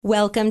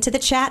Welcome to the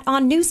chat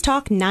on News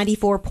Talk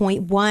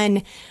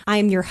 94.1. I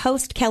am your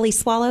host, Kelly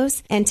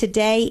Swallows, and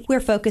today we're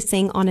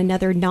focusing on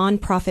another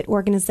nonprofit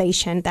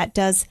organization that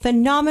does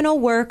phenomenal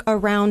work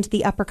around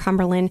the Upper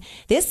Cumberland.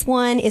 This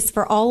one is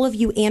for all of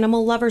you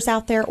animal lovers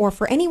out there, or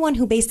for anyone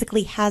who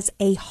basically has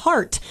a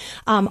heart.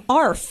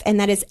 A.A.R.F, and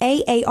that is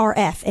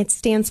A.A.R.F. It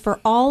stands for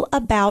All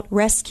About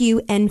Rescue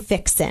and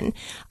Fixin'.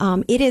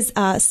 It is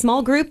a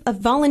small group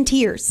of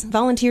volunteers.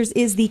 Volunteers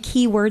is the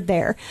key word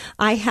there.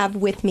 I have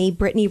with me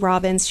Brittany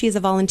Robbins. She is a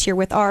volunteer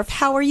with A.A.R.F.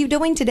 How are you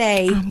doing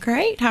today? I'm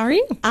great. How are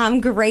you? I'm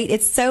great.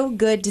 It's so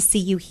good to see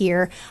you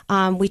here.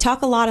 We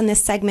talk a lot in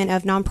this segment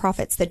of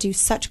nonprofits that do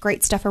such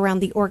great stuff around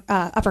the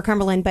Upper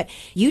Cumberland, but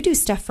you do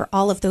stuff for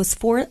all of those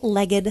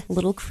four-legged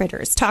little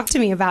critters. Talk to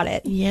me about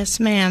it. Yes,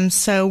 ma'am.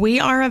 So we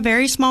are a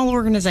very small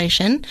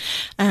organization.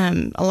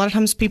 A lot of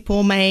times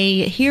people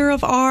may hear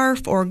of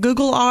A.A.R.F. or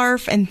Google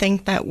A.A.R.F. and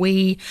think that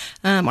we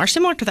are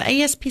similar to the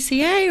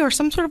ASPCA or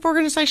some sort of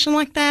organization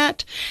like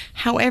that.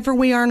 However,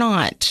 we are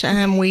not.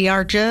 We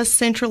are just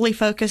centrally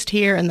focused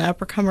here in the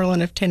Upper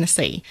Cumberland of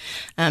Tennessee.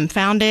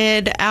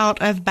 Founded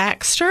out of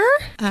Baxter.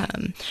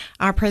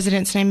 Our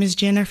president's name is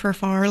Jennifer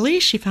Farley.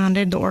 She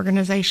founded the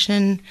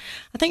organization,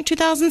 I think,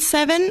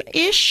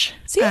 2007-ish.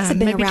 So you guys have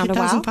been maybe around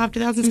 2005,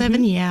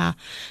 2007, yeah.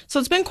 So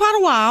it's been quite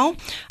a while,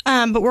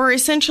 but we're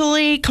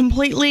essentially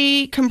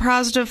completely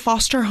comprised of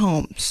foster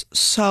homes.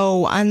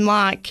 So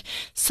unlike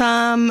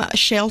some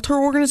shelter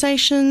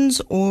organizations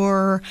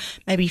or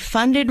maybe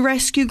funded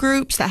rescue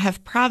groups that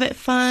have private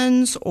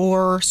funds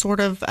or sort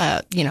of,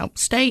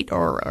 state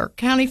or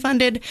county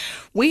funded,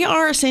 we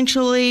are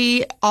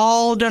essentially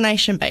all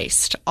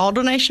donation-based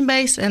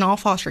and all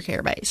foster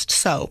care-based.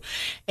 So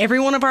every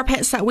one of our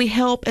pets that we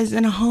help is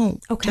in a home.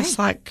 Okay. Just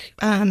like,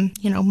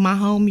 my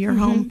home, your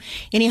home,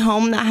 any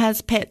home that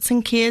has pets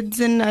and kids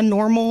and a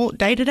normal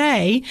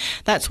day-to-day,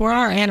 that's where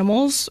our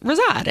animals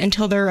reside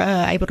until they're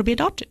able to be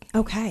adopted.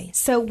 Okay.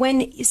 So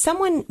when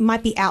someone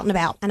might be out and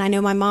about, and I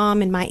know my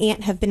mom and my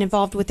aunt have been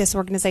involved with this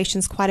organization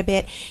quite a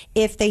bit,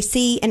 if they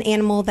see an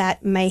animal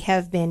that may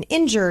have been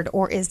injured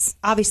or is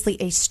obviously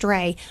a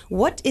stray,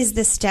 what is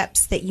the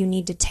steps that you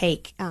need to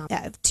take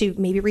to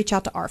maybe reach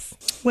out to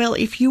A.A.R.F? Well,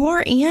 if you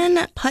are in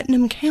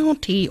Putnam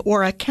County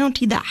or a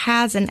county that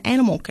has an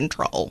animal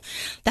control,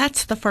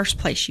 that's the first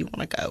place you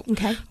want to go.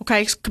 Okay.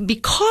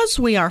 Because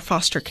we are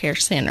foster care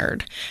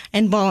centered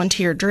and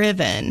volunteer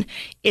driven,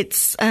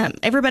 it's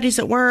everybody's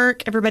at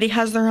work, everybody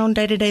has their own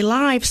day-to-day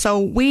life, so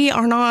we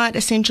are not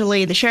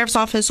essentially the sheriff's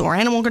office or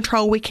animal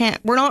control.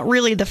 We're not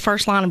really the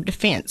first line of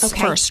defense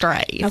for a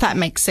stray, if that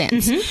makes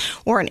sense,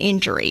 or an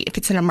injury if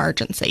it's an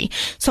emergency.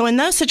 So in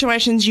those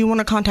situations, you want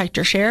to contact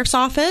your sheriff's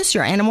office,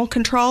 your animal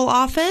control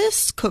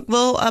office.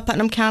 Cookeville,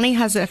 Putnam County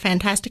has a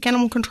fantastic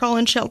animal control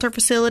and shelter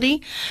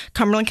facility.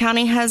 Cumberland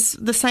County has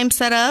the same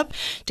setup.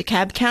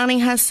 DeKalb County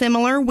has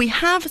similar. We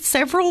have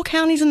several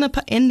counties in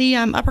the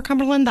Upper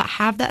Cumberland that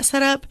have that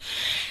setup,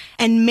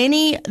 and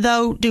many,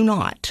 though, do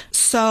not.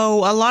 So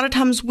a lot of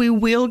times we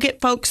will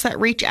get folks that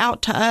reach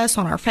out to us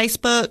on our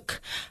Facebook,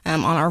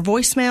 on our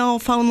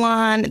voicemail phone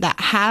line that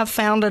have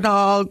found a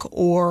dog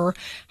or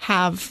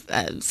have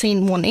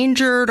seen one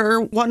injured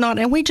or whatnot,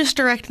 and we just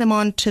direct them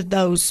on to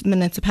those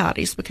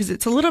municipalities because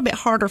it's a little bit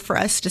harder for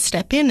us to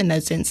step in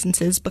those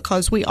instances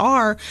because we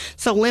are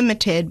so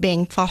limited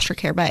being foster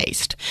care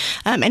based.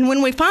 And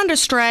when we find a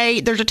stray,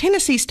 there's a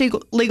Tennessee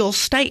legal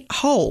state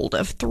hold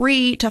of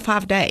 3 to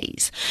 5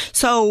 days.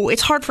 So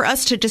it's hard for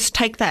us to just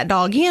take that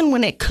dog in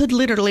when it could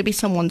literally be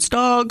someone's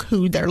dog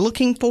who they're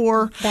looking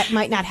for. That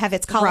might not have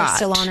its collar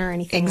still on or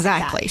anything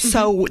exactly. like that.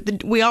 So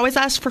we always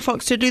ask for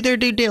folks to do their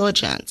due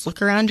diligence. Look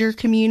around your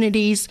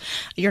communities,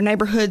 your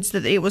neighborhoods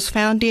that it was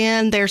found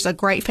in. There's a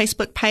great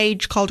Facebook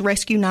page called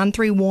Rescue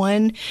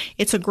 931.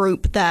 It's a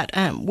group that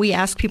we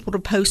ask people to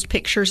post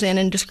pictures in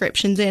and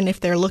descriptions in if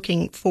they're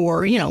looking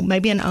for,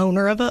 maybe an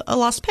owner of a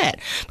lost pet.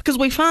 Because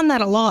we find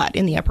that a lot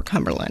in the Upper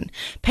Cumberland.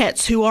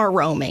 Pets who are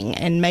roaming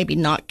and maybe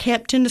not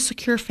kept in a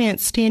secure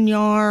fenced-in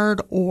yard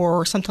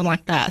or something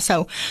like that.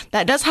 So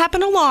that does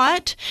happen a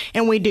lot,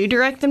 and we do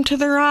direct them to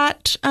the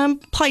right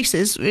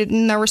places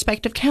in their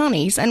respective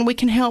counties, and we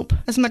can help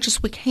as much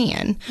as we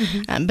can.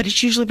 But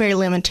it's usually very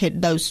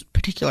limited, those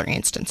particular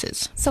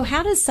instances. So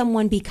how does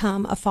someone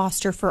become a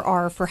foster for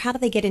A.A.R.F, or how do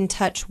they get in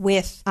touch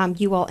with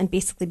you all and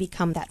basically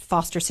become that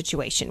foster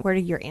situation? Where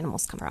do your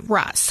animals come from?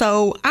 Right.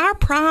 So our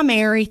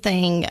primary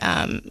thing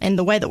and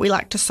the way that we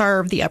like to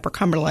serve the Upper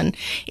Cumberland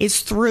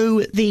is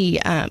through the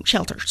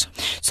shelters.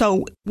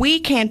 So we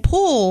can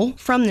pull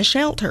from the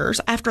shelters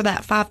after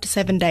that 5 to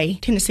 7 day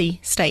Tennessee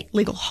state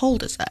legal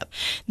hold is up.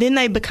 Then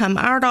they become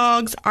our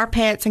dogs, our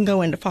pets, and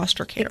go into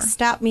foster care.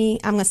 Stop me.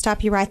 I'm going to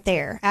stop you right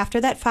there.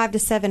 After that 5 to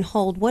 7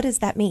 hold, what does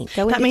that mean?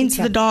 That means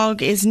the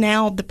dog is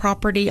now the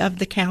property of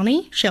the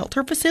county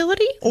shelter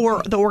facility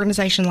or the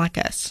organization like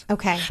us.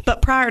 Okay.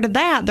 But prior to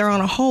that, they're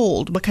on a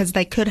hold because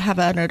they could have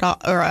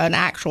an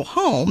actual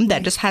home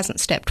that just hasn't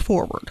stepped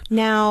forward.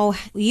 Now,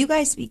 you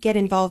guys get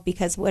involved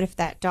because what if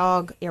that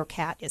dog or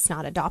cat is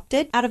not adopted?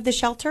 prohibited out of the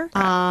shelter.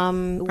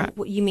 Right.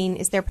 You mean,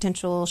 is there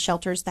potential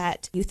shelters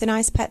that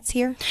euthanize pets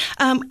here?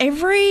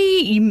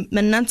 Every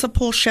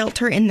municipal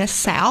shelter in the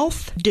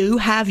South do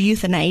have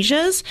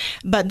euthanasias,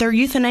 but their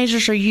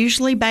euthanasias are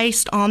usually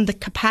based on the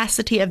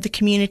capacity of the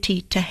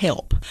community to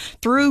help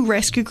through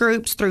rescue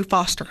groups, through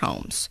foster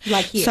homes.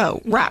 Like you.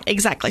 So, right,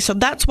 exactly. So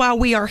that's why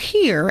we are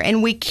here,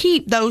 and we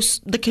keep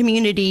the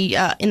community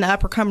in the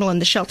Upper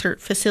Cumberland, the shelter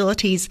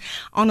facilities,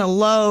 on a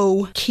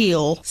low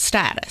kill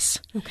status.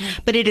 Okay.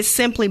 But it is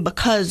simply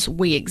because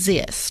we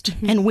exist,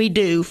 and we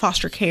do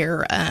foster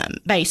care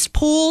based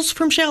pulls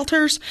from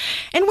shelters,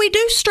 and we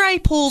do stray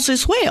pulls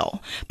as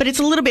well. But it's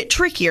a little bit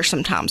trickier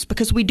sometimes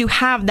because we do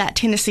have that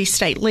Tennessee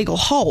state legal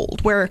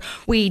hold where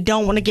we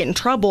don't want to get in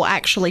trouble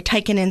actually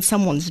taking in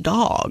someone's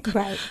dog,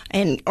 right,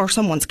 or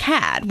someone's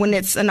cat. When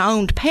it's an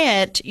owned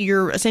pet,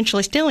 you're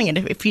essentially stealing it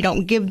if you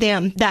don't give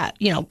them that,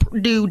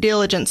 due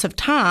diligence of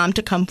time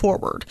to come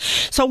forward.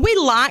 So we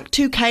like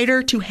to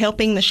cater to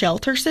helping the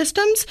shelter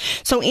systems.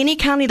 So any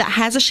county that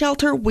has a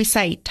shelter, we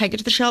say take it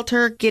to the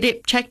shelter, get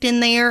it checked in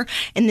there,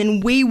 and then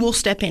we will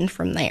step in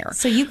from there.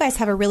 So you guys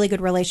have a really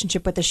good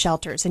relationship with the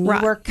shelters, and you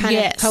Right. work kind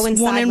of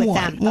coincide with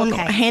them.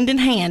 Okay. Hand in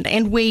hand.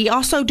 And we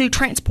also do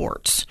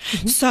transports.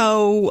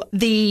 So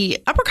the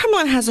Upper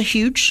Cumberland has a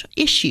huge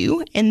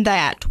issue in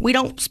that we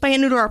don't spay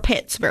and neuter our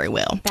pets very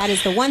well. That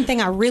is the one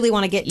thing I really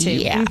want to get to.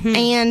 Yeah.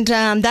 And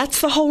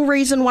that's the whole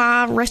reason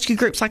why rescue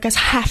groups like us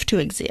have to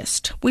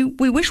exist. We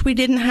wish we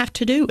didn't have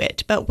to do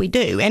it, but we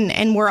do.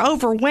 And we're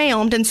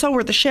overwhelmed, and so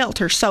are the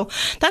shelters. So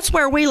that's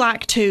where we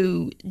like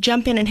to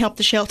jump in and help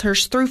the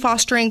shelters through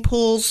fostering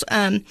pools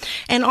and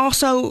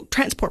also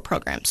transport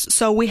programs.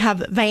 So we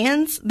have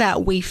vans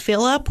that we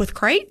fill up with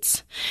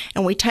crates,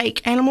 and we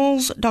take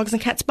animals, dogs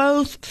and cats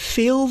both,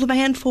 fill the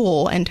van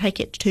full, and take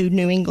it to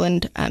New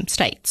England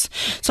states.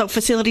 So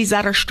facilities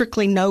that are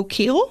strictly no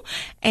kill,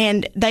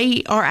 and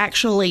they are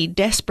actually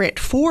desperate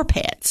for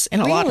pets in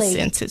a lot of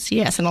senses.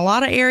 Yes, in a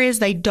lot of areas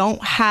they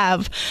don't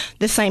have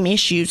the same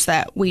issues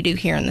that we do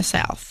here in the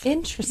South.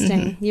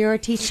 Interesting. You're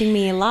teaching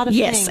me a lot of things.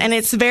 Yes, and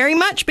it's very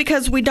much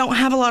because we don't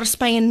have a lot of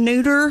spay and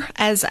neuter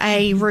as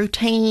a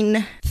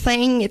routine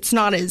thing. It's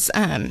not as...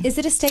 Is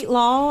it a state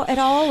law at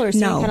all, or is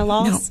there any kind of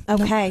laws? No.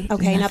 Okay.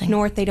 And up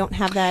north they don't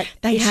have that.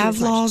 They have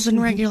laws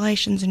and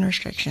regulations and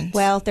restrictions.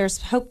 Well,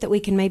 there's hope that we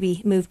can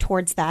maybe move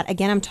towards that.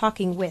 Again, I'm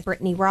talking with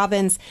Brittany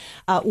Robbins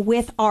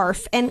with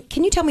A.A.R.F. And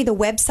can you tell me the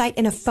website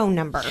and a phone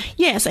number?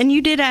 Yes, and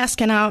you did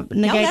ask, and I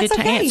negated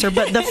to answer.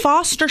 But the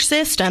foster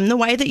system, the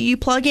way that you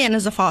plug in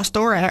as a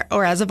foster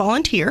or as a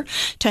volunteer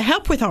to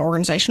help with our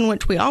organization,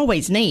 which we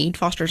always need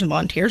fosters and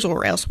volunteers,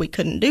 or else we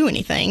couldn't do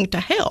anything to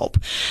help,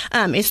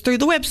 is through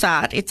the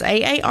website. It's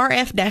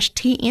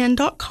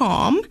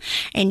AARF-TN.com,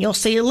 and you'll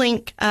see a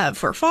link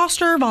for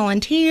foster,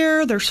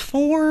 volunteer. There's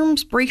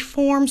forms, brief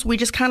forms. We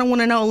just kind of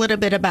want to know a little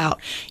bit about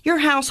your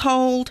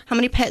household, how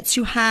many pets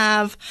you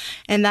have,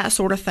 and that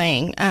sort of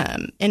thing,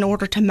 in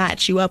order to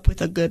match you up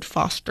with a good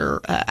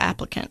foster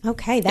applicant.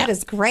 Okay, that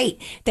is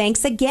great.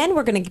 Thanks again.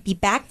 We're going to be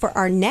back for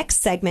our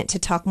next segment to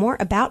talk more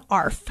about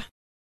A.A.R.F.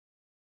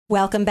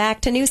 Welcome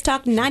back to News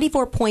Talk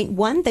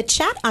 94.1, The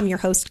Chat. I'm your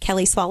host,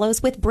 Kelly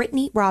Swallows, with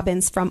Brittany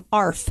Robbins from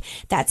A.A.R.F.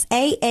 That's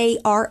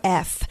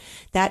A.A.R.F.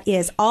 That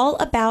is all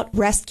about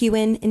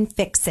rescuing and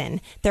fixing.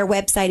 Their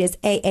website is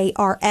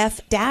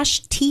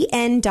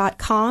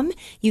AARF-TN.com.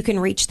 You can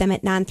reach them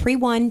at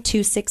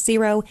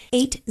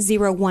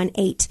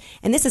 931-260-8018.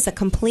 And this is a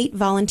complete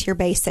volunteer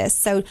basis.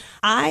 So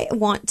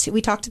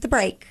we talked at the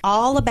break,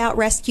 all about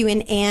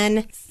rescuing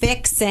and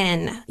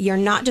fixing. You're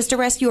not just a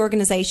rescue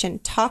organization.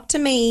 Talk to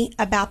me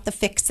about the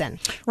fixing.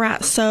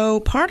 Right.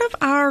 So part of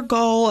our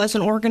goal as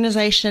an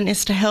organization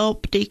is to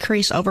help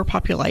decrease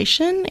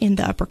overpopulation in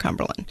the Upper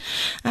Cumberland.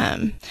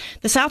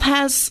 The South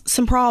has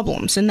some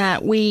problems in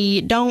that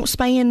we don't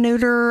spay and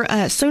neuter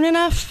soon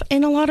enough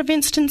in a lot of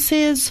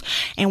instances,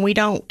 and we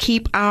don't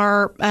keep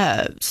our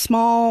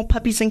small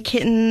puppies and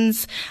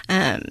kittens,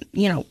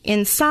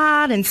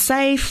 inside and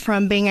safe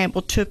from being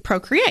able to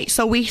procreate.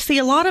 So we see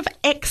a lot of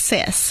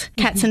excess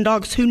cats and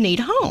dogs who need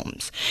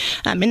homes.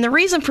 And the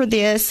reason for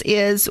this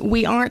is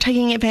we aren't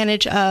taking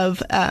advantage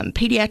of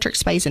pediatric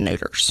spays and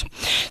neuters.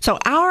 So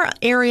our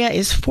area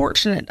is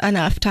fortunate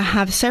enough to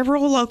have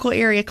several local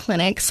area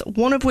clinics,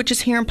 one of which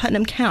is here in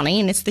Putnam County,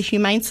 and it's the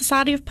Humane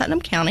Society of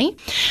Putnam County.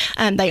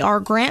 They are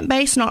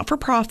grant-based,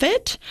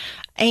 not-for-profit,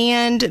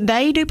 and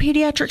they do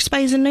pediatric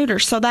spays and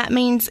neuters. So that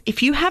means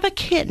if you have a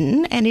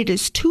kitten and it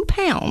is 2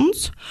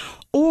 pounds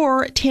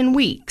or 10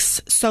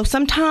 weeks. So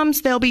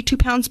sometimes they'll be 2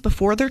 pounds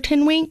before they're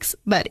 10 weeks,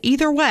 but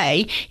either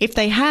way, if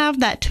they have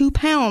that 2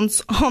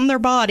 pounds on their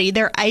body,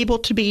 they're able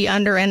to be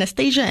under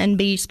anesthesia and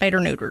be spayed or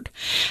neutered.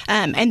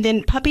 And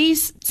then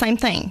puppies, same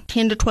thing,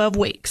 10 to 12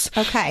 weeks.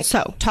 Okay.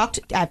 So I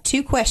have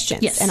 2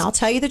 questions. Yes. And I'll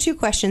tell you the 2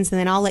 questions, and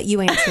then I'll let you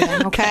answer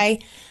them,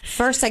 okay?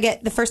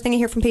 The first thing I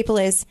hear from people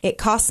is it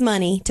costs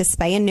money to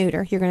spay and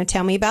neuter. You're going to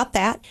tell me about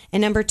that.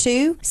 And number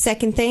 2,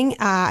 second thing,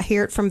 I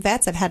hear it from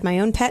vets. I've had my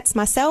own pets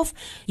myself.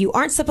 You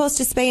aren't supposed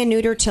to spay and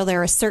neuter till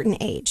they're a certain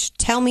age.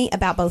 Tell me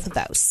about both of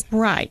those.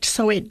 Right.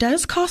 So it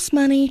does cost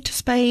money to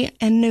spay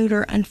and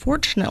neuter,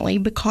 unfortunately,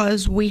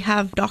 because we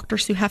have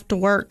doctors who have to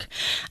work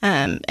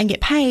and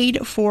get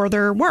paid for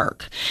their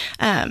work.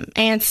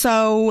 And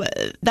so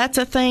that's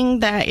a thing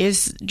that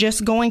is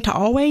just going to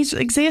always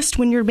exist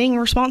when you're being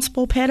a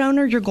responsible pet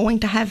owner. You're going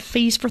to have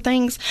fees for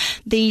things.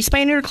 The spay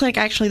and neuter clinic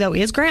actually, though,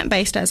 is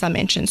grant-based, as I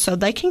mentioned. So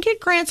they can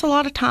get grants a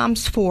lot of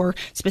times for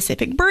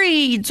specific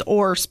breeds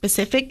or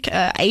specific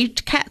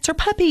aged cats or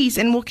puppies,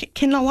 and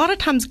can a lot of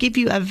times give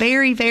you a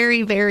very,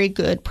 very, very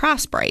good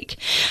price break.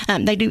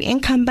 They do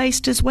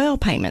income-based as well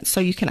payments, so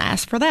you can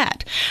ask for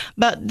that.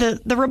 But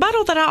the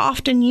rebuttal that I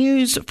often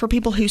use for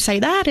people who say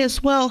that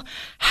is, well,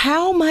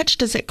 how much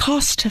does it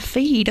cost to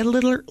feed a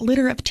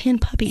litter of 10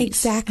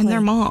 puppies and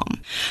their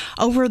mom?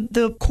 Over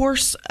the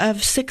course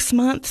of 6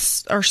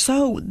 months or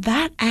so,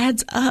 that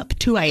adds up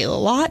to a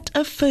lot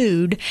of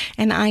food,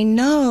 and I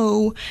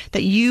know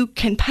that you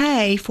can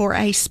pay for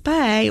a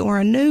spay or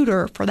a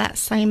neuter for that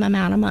same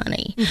amount of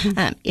money,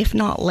 if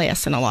not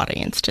less in a lot of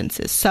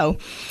instances. So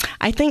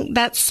I think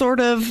that's sort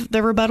of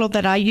the rebuttal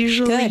that I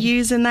usually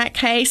use in that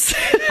case.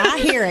 I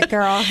hear it,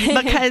 girl.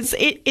 Because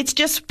it's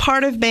just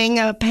part of being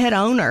a pet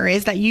owner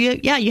is that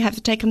you have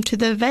to take them to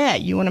the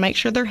vet. You want to make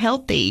sure they're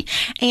healthy.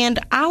 And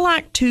I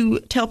like to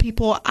tell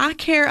people I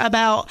care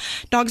about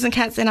dogs and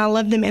cats, and I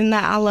love them in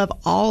that I love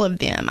all of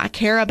them. I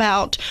care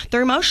about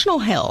their emotional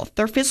health,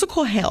 their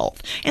physical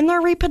health, and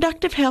their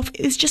reproductive health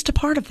is just a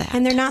part of that.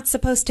 And they're not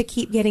supposed to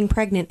keep getting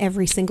pregnant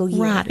every single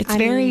year. Right. It's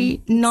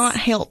very not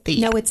healthy.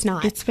 No, it's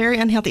not. It's very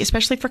unhealthy,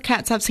 especially for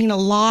cats. I've seen a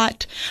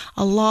lot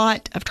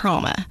of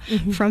trauma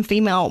from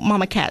female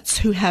mama cats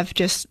who have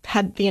just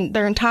had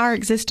their entire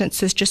existence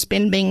has just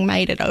been being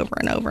mated over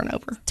and over and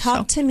over.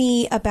 Talk to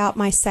me about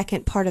my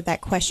second part of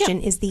that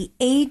question is the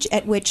age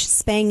at which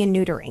spaying and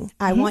neutering.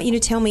 I want you to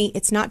tell me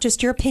it's not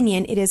just your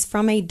opinion. It is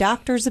from a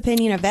doctor's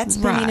opinion, a vet's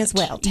opinion as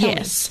well. Tell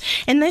me.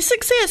 And this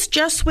exists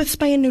just with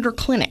spay and neuter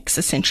clinics,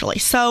 essentially.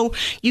 So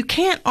you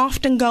can't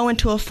often go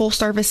into a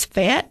full-service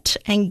vet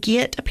and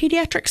get a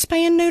pediatric spay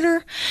and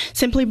neuter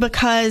simply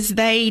because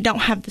they don't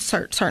have the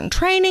certain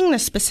training, the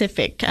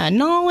specific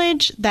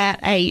knowledge that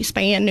a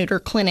spay and neuter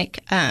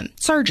clinic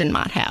surgeon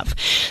might have.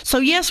 So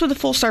yes, with a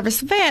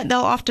full-service vet,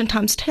 they'll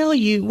oftentimes tell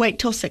you, wait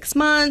till 6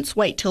 months,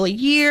 wait till a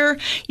year.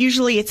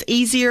 Usually it's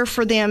easier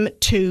for them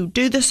to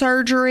do the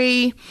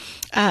surgery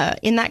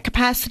in that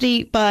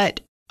capacity,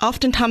 but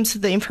oftentimes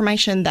the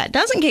information that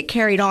doesn't get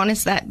carried on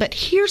is that, but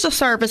here's a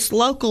service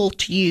local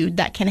to you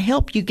that can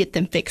help you get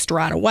them fixed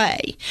right away.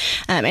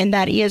 And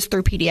that is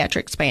through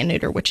pediatric spay and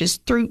neuter, which is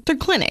through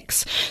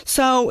clinics.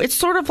 So it's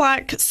sort of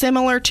like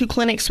similar to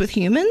clinics with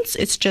humans.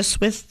 It's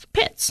just with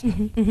pets.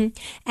 And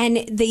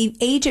the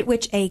age at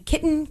which a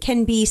kitten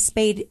can be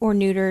spayed or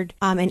neutered,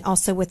 and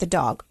also with a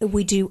dog.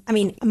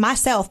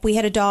 Myself, we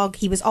had a dog.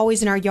 He was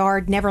always in our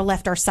yard, never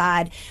left our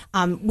side.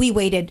 We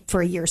waited for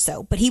a year or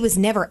so, but he was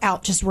never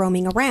out just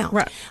roaming around.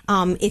 Right.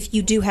 If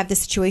you do have the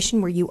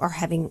situation where you are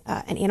having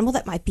an animal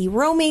that might be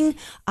roaming,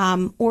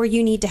 or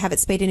you need to have it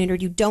spayed and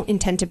neutered, you don't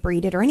intend to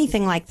breed it or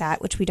anything like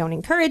that, which we don't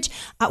encourage.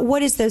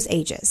 What is those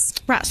ages?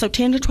 Right. So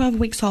 10 to 12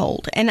 weeks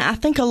old. And I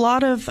think a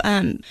lot of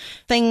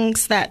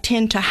things that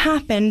tend to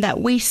happen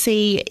that we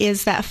see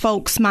is that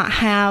folks might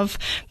have,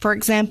 for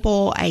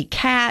example, a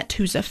cat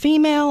who's a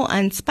female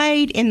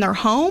unspayed in their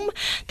home.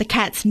 The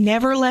cat's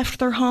never left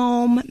their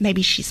home.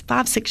 Maybe she's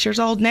 5, 6 years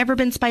old, never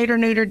been spayed or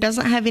neutered,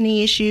 doesn't have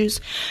any issues.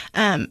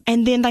 And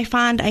then they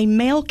find a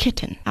male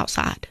kitten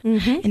outside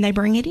and they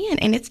bring it in,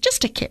 and it's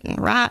just a kitten,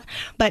 right?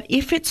 But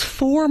if it's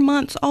 4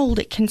 months old,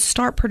 it can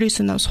start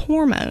producing those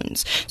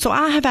hormones. So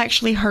I have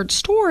actually heard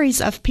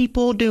stories of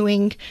people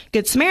doing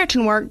Good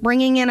Samaritan work,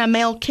 bringing in a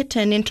male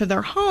kitten into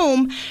their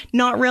home,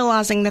 not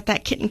realizing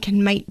that kitten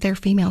can mate their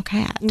female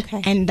cat.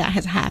 Okay. And that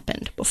has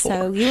happened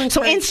before.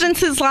 So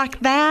instances like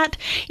that,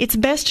 it's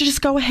best to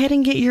just go ahead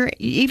and get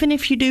even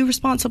if you do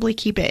responsibly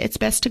keep it, it's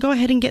best to go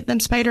ahead and get them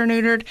spayed or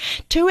neutered.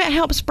 It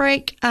helps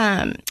break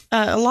a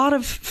lot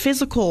of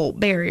physical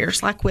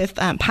barriers, like with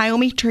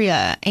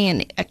pyometria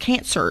and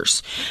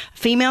cancers.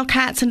 Female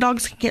cats and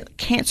dogs can get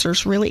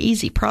cancers really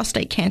easy,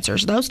 prostate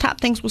cancers. Those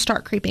type things will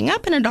start creeping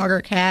up in a dog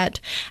or cat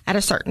at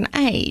a certain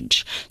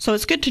age. So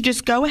it's good to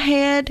just go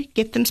ahead,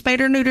 get them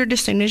spayed or neutered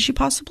as soon as you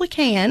possibly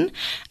can,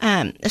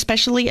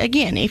 especially,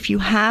 again, if you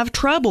have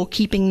trouble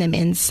keeping them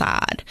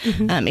inside.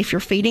 If you're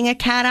feeding a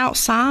cat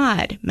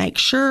outside, make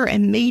sure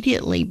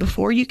immediately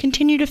before you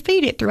continue to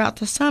feed it throughout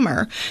the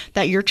summer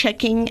that you're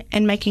checking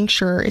and making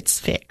sure it's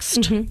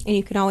fixed. And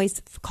you can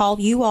always call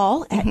you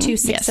all at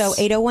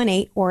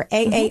 260-8018 or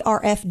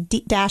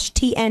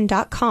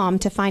AARF-TN.com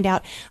to find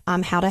out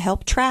how to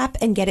help trap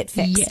and get it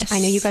fixed. Yes. I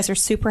know you guys are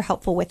super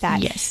helpful with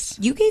that. Yes.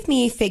 You gave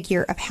me a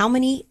figure of how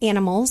many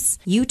animals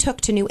you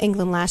took to New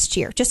England last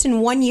year, just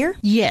in 1 year?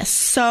 Yes.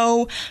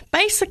 So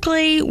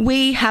basically,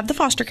 we have the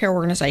foster care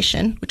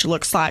organization, which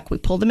looks like we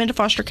pull them into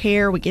foster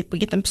care, we get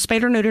them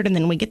spayed or neutered, and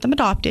then we get them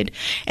adopted.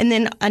 And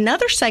then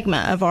another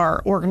segment of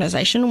our organization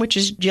organization, which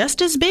is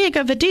just as big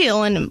of a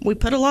deal, and we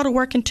put a lot of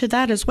work into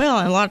that as well,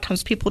 and a lot of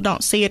times people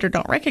don't see it or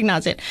don't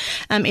recognize it,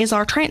 is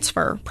our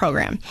transfer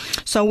program.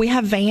 So we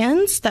have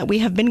vans that we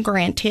have been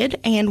granted,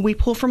 and we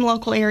pull from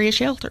local area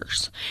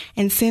shelters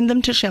and send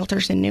them to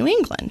shelters in New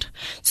England.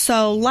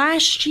 So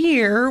last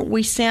year,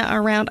 we sent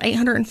around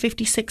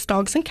 856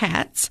 dogs and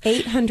cats.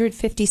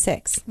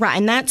 856. Right,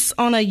 and that's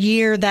on a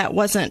year that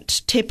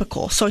wasn't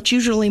typical, so it's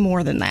usually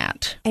more than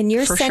that. And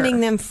you're sending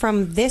them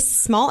from this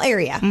small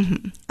area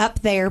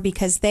up there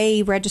because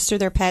they register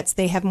their pets.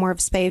 They have more of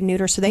spay and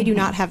neuter, so they do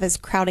not have as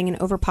crowding and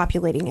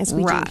overpopulating as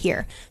we do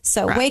here.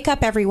 So wake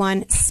up,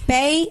 everyone.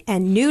 Spay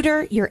and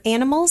neuter your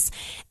animals.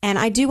 And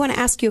I do want to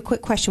ask you a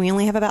quick question. We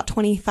only have about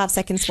 25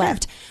 seconds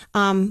left.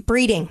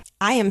 Breeding.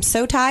 I am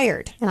so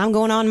tired, and I'm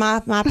going on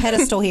my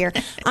pedestal here.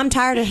 I'm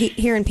tired of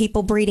hearing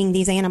people breeding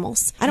these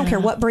animals. I don't care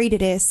what breed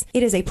it is.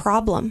 It is a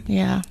problem.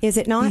 Yeah. Is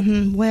it not?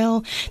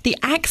 Well, the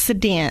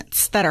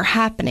accidents that are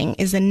happening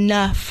is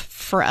enough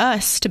for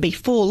us to be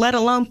full, let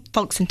alone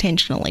folks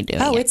intentionally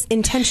doing it. Oh, it's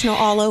intentional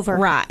all over.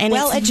 Right. And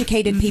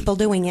well-educated people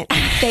doing it.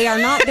 They are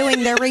not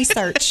doing their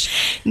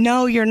research.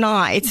 No, you're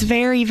not. It's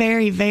very,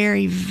 very,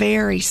 very,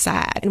 very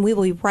sad. And we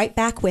will be right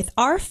back with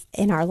A.A.R.F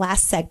in our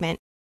last segment.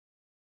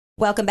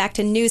 Welcome back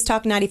to News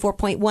Talk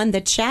 94.1,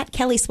 The Chat.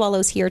 Kelly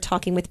Swallows here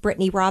talking with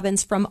Brittany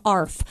Robbins from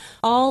A.A.R.F,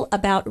 all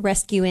about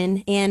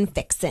rescuing and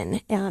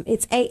fixing.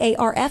 It's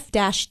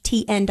AARF-TN.com.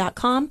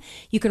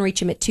 You can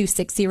reach them at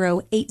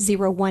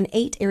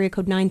 260-8018, area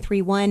code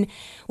 931.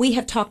 We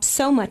have talked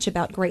so much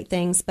about great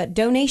things, but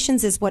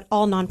donations is what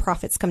all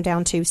nonprofits come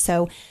down to.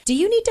 So do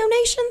you need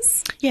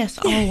donations? Yes,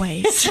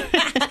 always.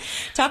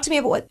 Talk to me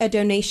about what a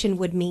donation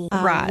would mean,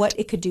 what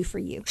it could do for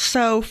you.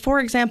 So,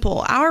 for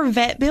example, our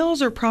vet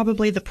bills are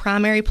probably the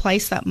primary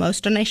place that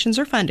most donations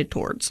are funded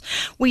towards.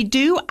 We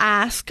do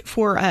ask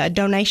for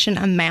donation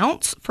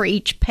amounts for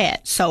each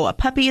pet. So a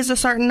puppy is a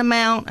certain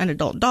amount, an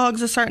adult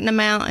dog's a certain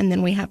amount, and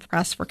then we have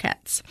price for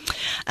cats.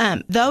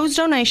 Those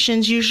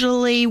donations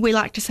usually, we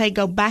like to say,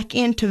 go back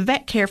into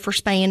vet care for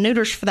spay and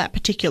neuters for that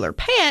particular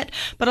pet,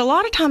 but a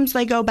lot of times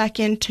they go back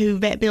into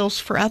vet bills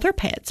for other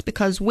pets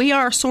because we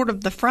are sort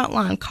of the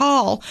frontline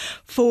call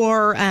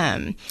for,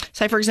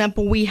 say for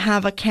example, we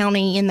have a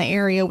county in the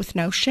area with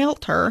no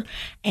shelter,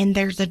 and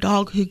there's a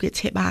dog who gets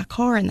hit by a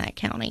car in that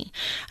county.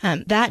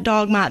 That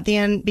dog might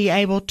then be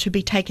able to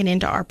be taken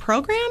into our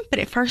program, but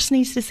it first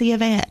needs to see a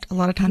vet. A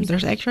lot of times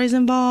there's x-rays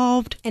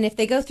involved. And if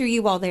they go through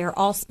you, all they are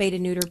all spayed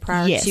and neutered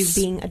prior to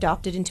being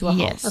adopted into a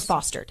home or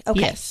fostered.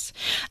 Okay. Yes.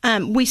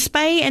 We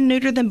spay and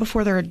neuter them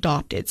before they're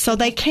adopted. So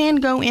they can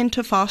go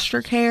into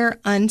foster care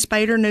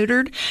unspayed or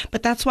neutered,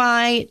 but that's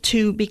why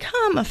to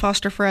become a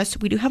foster for us,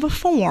 we do have a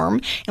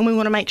form, and we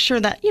want to make sure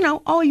that,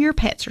 all your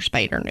pets are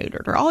spayed or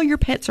neutered, or all your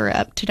pets are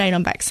up to date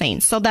on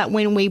vaccines, so that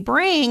when we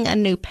bring a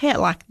new pet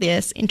like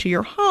this into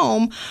your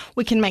home,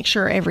 we can make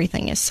sure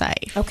everything is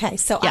safe. Okay,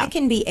 so I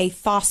can be a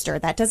foster.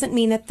 That doesn't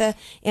mean that the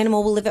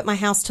animal will live at my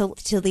house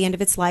till the end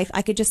of its life.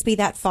 I could just be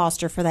that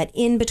foster for that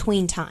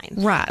in-between time.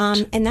 Right.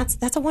 And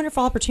that's a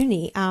wonderful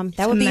opportunity.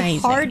 That would be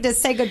hard to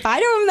say goodbye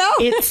to them,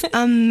 though. It's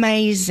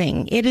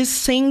amazing. It is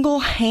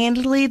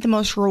single-handedly the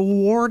most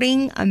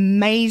rewarding,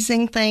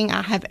 amazing thing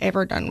I have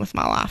ever done with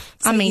my life.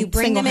 So you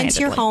bring them into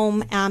your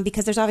home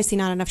because there's obviously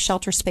not enough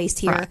shelter space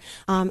here. Right.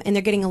 And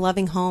they're getting a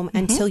loving home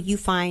until you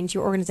find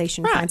your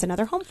organization finds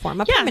another home for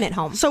them, a permanent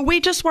home. So we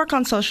just work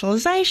on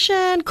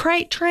socialization,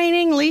 crate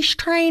training, leash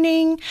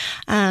training,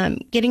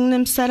 getting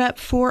them set up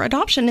for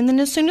adoption. And then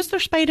as soon as they're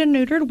spayed and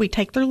neutered, we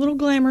take their little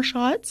glamour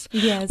shots.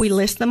 Yes. We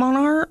list them on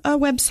our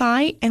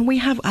website, and we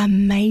have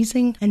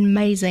amazing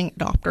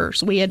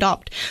adopters. We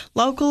adopt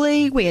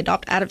locally, we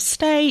adopt out of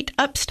state,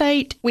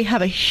 upstate. We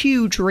have a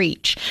huge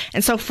reach.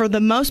 And so for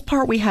the most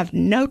part, we have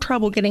no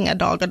trouble getting a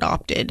dog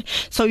adopted.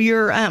 So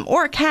you're,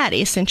 or a cat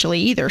essentially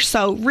either.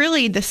 So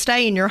really the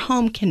stay in your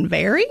home can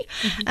vary.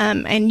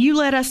 And you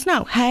let us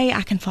know, hey,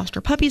 I can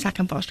foster puppies, I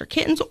can foster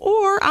kittens,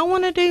 or I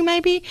want to do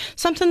maybe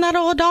something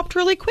that'll adopt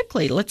really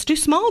quickly. Let's do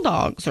small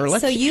dogs, or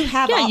let's. So you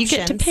have options. You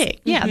get to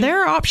pick. Yeah,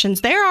 there are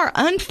options. There are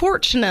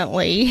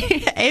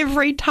unfortunately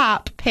every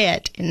type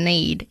pet in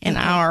need in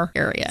our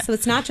area. So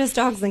it's not just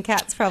dogs and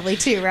cats, probably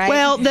too, right?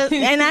 Well,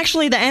 and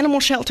actually the animal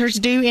shelters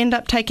do end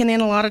up taking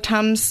in a lot of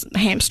times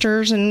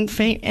hamsters and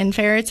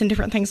ferrets and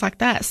different things like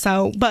that.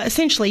 So, but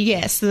essentially,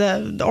 yes,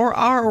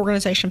 our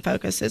organization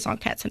focuses on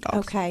cats and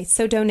dogs. Okay,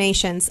 so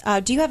donations.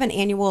 Do you have an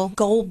annual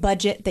goal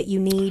budget that you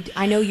need?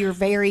 I know you're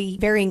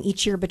varying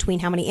each year between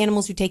how many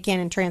animals you take in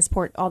and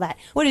transport, all that.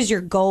 What is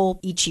your goal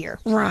each year?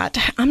 Right.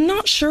 I'm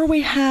not sure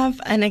we have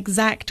an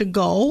exact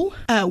goal.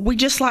 We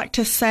just like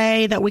to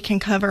say that we can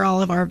cover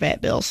all of our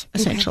vet bills,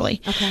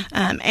 essentially. Okay.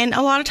 And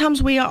a lot of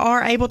times we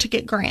are able to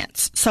get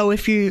grants. So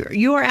if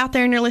you are out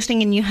there and you're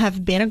listening and you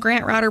have been a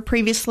grant writer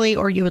previously,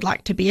 or you would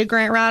like to be a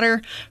grant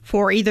writer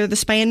for either the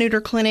spay and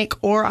neuter clinic clinic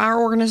or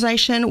our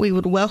organization, we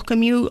would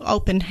welcome you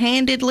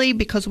open-handedly,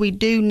 because we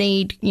do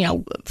need,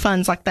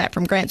 funds like that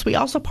from grants. We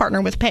also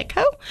partner with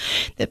Petco.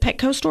 The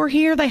Petco store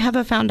here, they have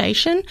a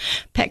foundation,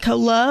 Petco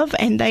Love,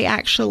 and they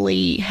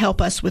actually help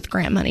us with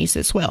grant monies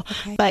as well.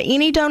 Okay. But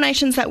any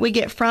donations that we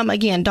get from,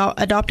 again,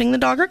 adopting the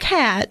dog or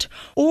cat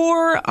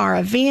or our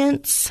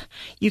events,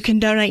 you can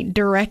donate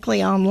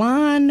directly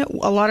online.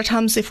 A lot of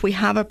times if we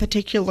have a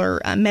particular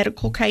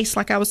medical case,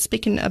 like I was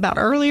speaking about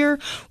earlier,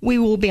 we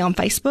will be on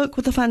Facebook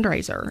with a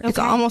fundraiser. Okay. It's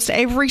almost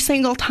every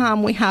single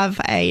time we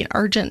have an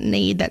urgent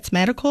need that's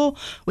medical,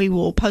 we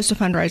will post a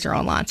fundraiser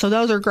online. So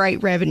those are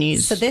great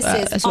revenues. So this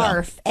is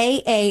A.A.R.F,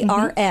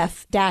 A.A.R.F-TN.com,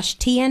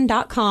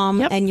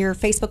 and your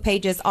Facebook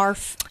page is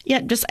A.A.R.F.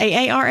 Yeah, just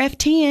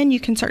A.A.R.F-TN. You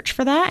can search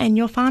for that and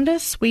you'll find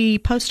us. We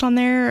post on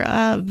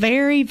there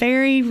very,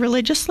 very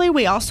religiously.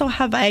 We also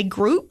have a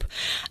group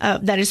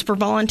that is for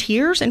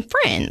volunteers and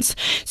friends.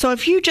 So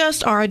if you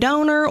just are a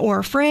donor or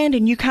a friend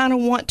and you kind of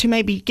want to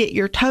maybe get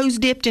your toes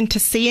dipped into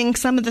seeing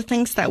some of the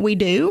things that we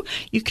do,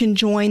 you can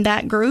join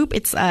that group.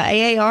 It's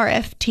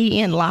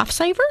A.A.R.F-TN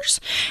Lifesavers,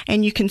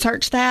 and you can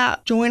search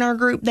that, join our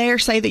group there,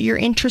 say that you're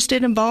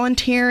interested in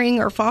volunteering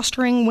or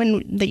fostering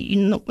when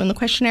the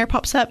questionnaire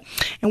pops up,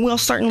 and we'll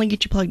certainly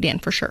get you plugged in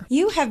for sure.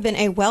 You have been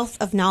a wealth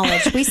of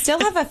knowledge. We still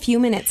have a few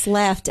minutes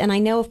left, and I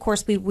know, of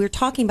course, we're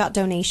talking about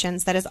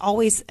donations. That is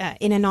always,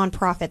 in a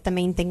nonprofit, the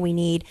main thing we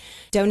need.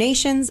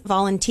 Donations,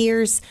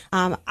 volunteers.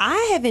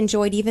 I have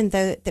enjoyed even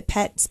the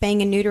pet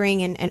spaying and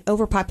neutering and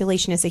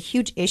overpopulation is a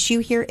huge issue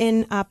here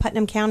in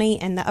Putnam County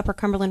and the Upper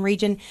Cumberland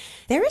region.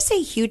 There is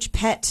a huge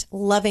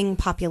pet-loving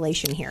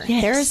population here.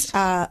 Yes. There's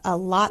a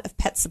lot of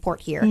pet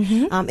support here.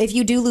 Mm-hmm. If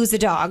you do lose a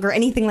dog or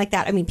anything like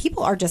that, I mean,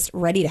 people are just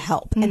ready to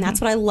help, and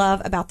that's what I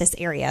love about this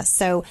area.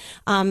 So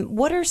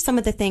what are some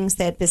of the things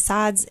that,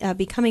 besides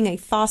becoming a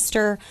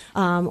foster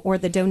or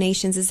the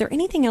donations, is there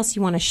anything else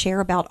you want to share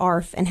about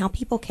A.A.R.F and how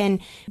people can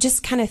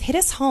just kind of hit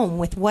us home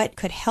with what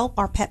could help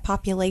our pet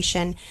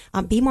population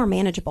be more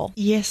manageable?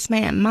 Yes,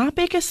 ma'am. My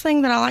biggest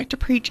thing that I like to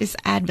preach is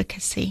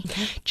advocacy.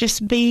 Okay.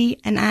 Just be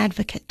an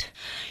advocate.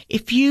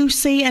 If you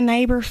see a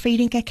neighbor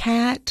feeding a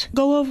cat,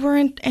 go over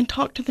and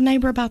talk to the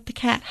neighbor about the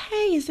cat.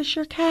 Hey, is this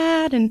your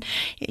cat? And,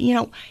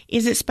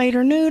 is it spayed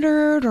or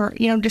neutered? Or,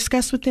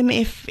 discuss with them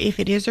if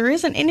it is or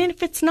isn't. And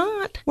if it's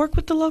not, work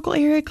with the local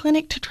area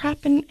clinic to trap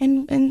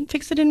and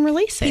fix it and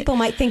release it. People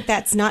might think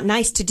that's not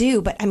nice to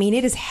do, but I mean,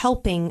 it is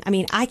helping. I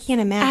mean, I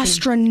can't imagine.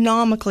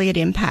 Astronomically it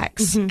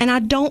impacts. Mm-hmm. And I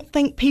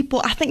think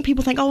people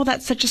think, oh,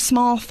 that's such a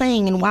small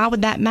thing, and why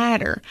would that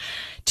matter?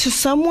 To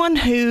someone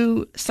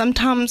who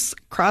sometimes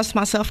cries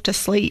myself to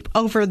sleep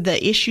over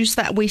the issues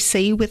that we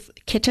see with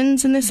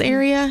kittens in this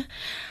area,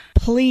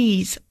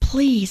 please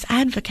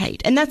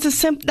advocate. And that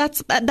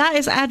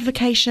is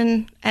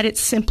advocation at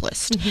its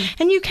simplest.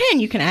 Mm-hmm. And you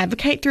can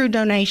advocate through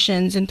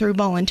donations and through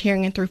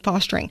volunteering and through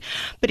fostering.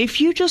 But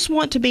if you just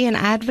want to be an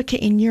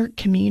advocate in your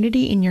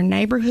community, in your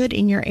neighborhood,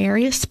 in your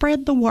area,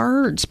 spread the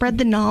word, spread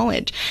the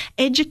knowledge,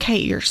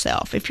 educate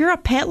yourself. If you're a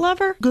pet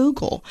lover,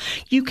 Google.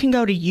 You can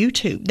go to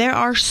YouTube. There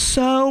are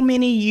so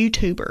many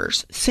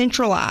YouTubers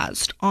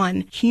centralized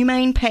on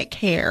humane pet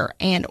care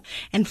and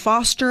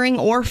fostering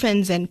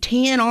orphans and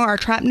TNR,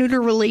 trap,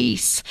 neuter,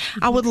 release.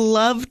 I would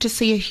love to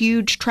see a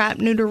huge trap,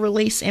 neuter,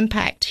 release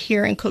impact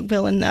here in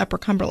Cookeville and the Upper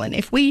Cumberland.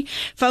 If we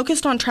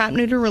focused on trap,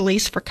 neuter,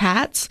 release for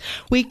cats,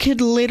 we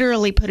could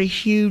literally put a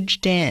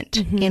huge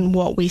dent in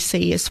what we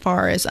see as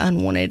far as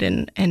unwanted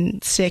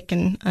and sick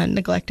and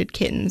neglected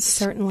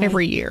kittens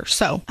every year.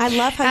 So I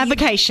love how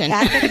advocation.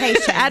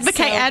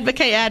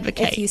 Advocate.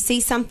 If you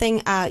see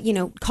something,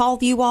 call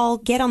you all,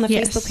 get on the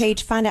Facebook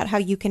page, find out how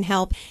you can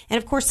help. And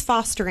of course,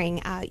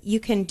 fostering,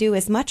 you can do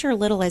as much or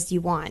little as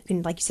you want. You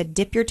can, like you said,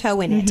 dip your toe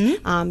in it.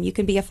 You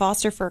can be a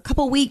foster for a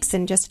couple weeks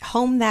and just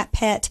home that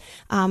pet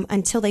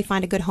until they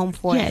find a good home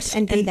for it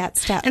and be that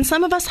step. And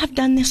some of us have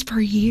done this for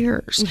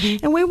years,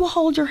 and we will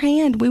hold your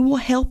hand. We will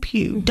help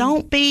you.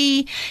 Don't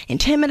be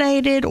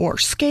intimidated or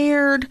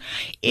scared.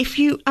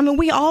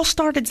 We all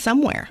started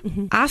somewhere.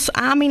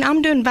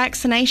 I'm doing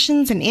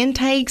vaccinations and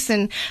intakes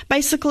and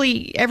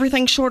basically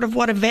everything short of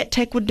what a vet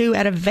tech would do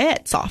at a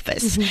vet's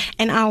office.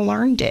 And I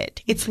learned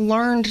it. It's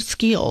learned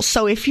skills.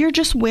 So if you're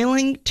just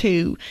willing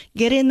to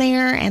get in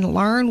there and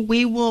learn,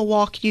 we will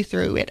walk you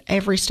through it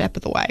every step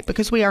of the way,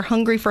 because we are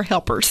hungry for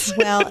helpers.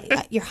 Well,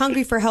 you're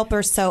hungry for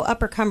helpers. So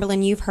Upper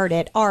Cumberland, you've heard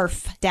it,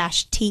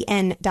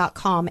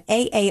 ARF-TN.com,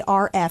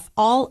 A.A.R.F,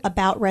 all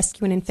about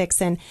rescuing and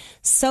fixing.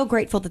 So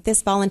grateful that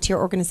this volunteer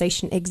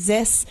organization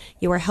exists.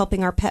 You are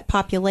helping our pet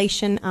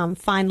population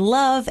find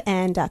love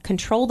and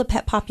control the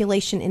pet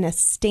population in a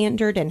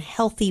standard and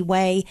healthy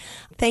way.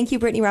 Thank you,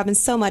 Brittany Robbins,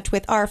 so much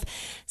with A.A.R.F.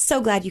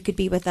 So glad you could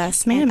be with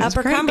us. Ma'am,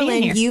 Upper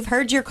Cumberland, you've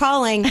heard your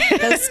calling. Go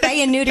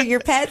spay and neuter your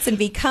pets and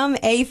become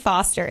a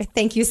foster.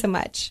 Thank you so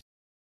much.